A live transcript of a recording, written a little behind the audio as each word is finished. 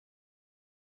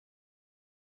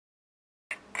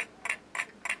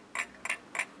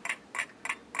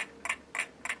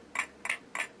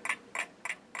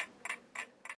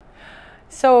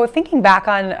So thinking back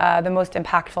on the most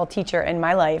impactful teacher in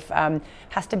my life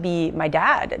has to be my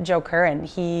dad, Joe Curran.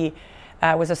 He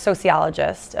was a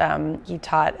sociologist. He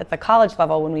taught at the college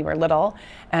level when we were little,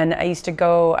 and I used to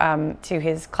go to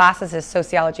his classes, his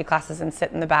sociology classes, and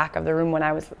sit in the back of the room when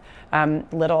I was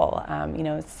little,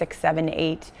 6, 7,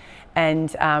 8,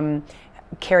 and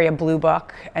carry a blue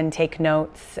book and take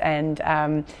notes,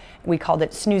 and we called it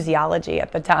snooziology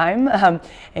at the time.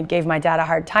 It gave my dad a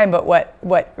hard time, but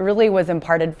what really was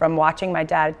imparted from watching my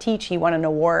dad teach, he won an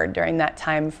award during that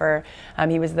time for,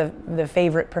 he was the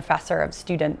favorite professor of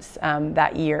students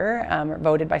that year,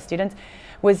 voted by students,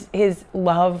 was his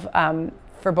love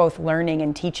for both learning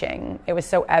and teaching. It was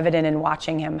so evident in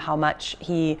watching him how much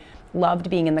he loved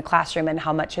being in the classroom and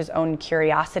how much his own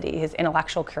curiosity, his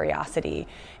intellectual curiosity,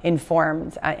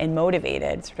 informed and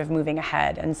motivated sort of moving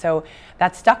ahead. And so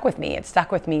that stuck with me. It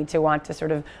stuck with me to want to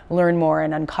sort of learn more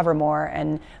and uncover more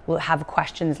and have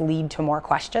questions lead to more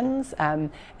questions, and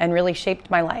really shaped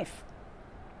my life.